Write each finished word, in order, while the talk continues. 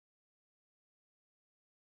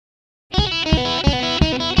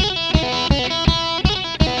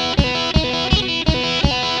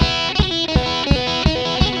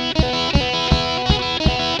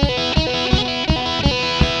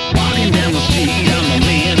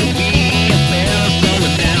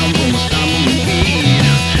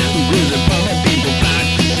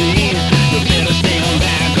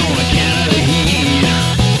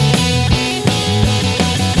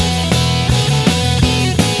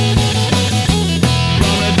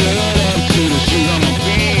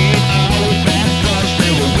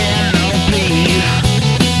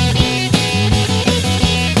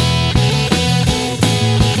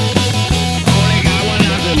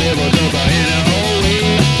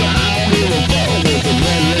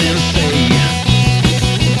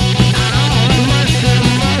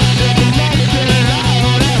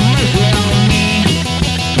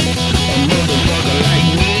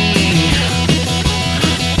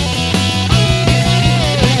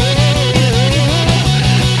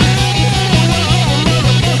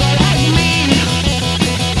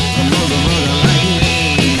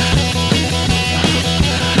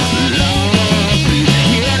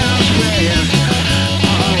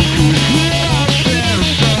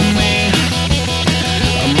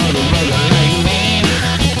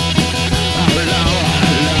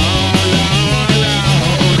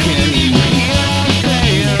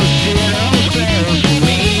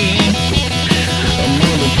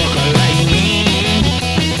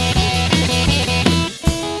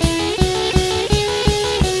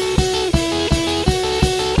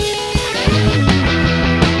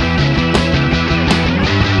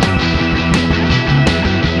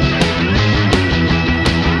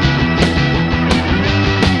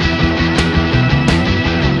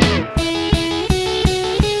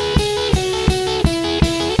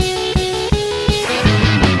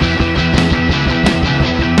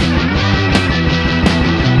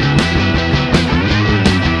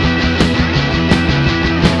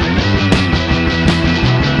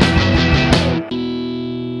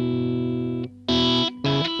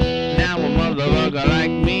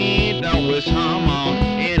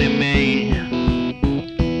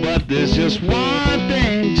There's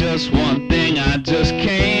just one thing I just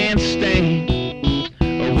can't stand.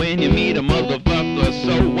 When you meet a motherfucker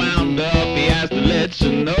so wound up, he has to let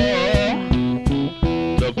you know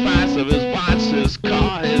the price of his watch, his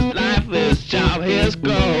car, his life, his job, his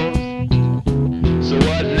goals. So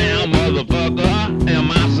what now, motherfucker?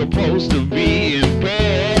 Am I supposed to be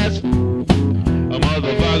impressed? A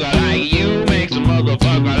motherfucker like you makes a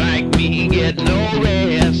motherfucker like me get no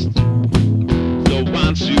rest. So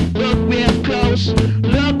once you look real close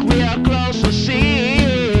and see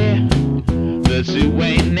that you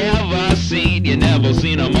ain't never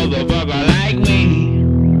seen a motherfucker like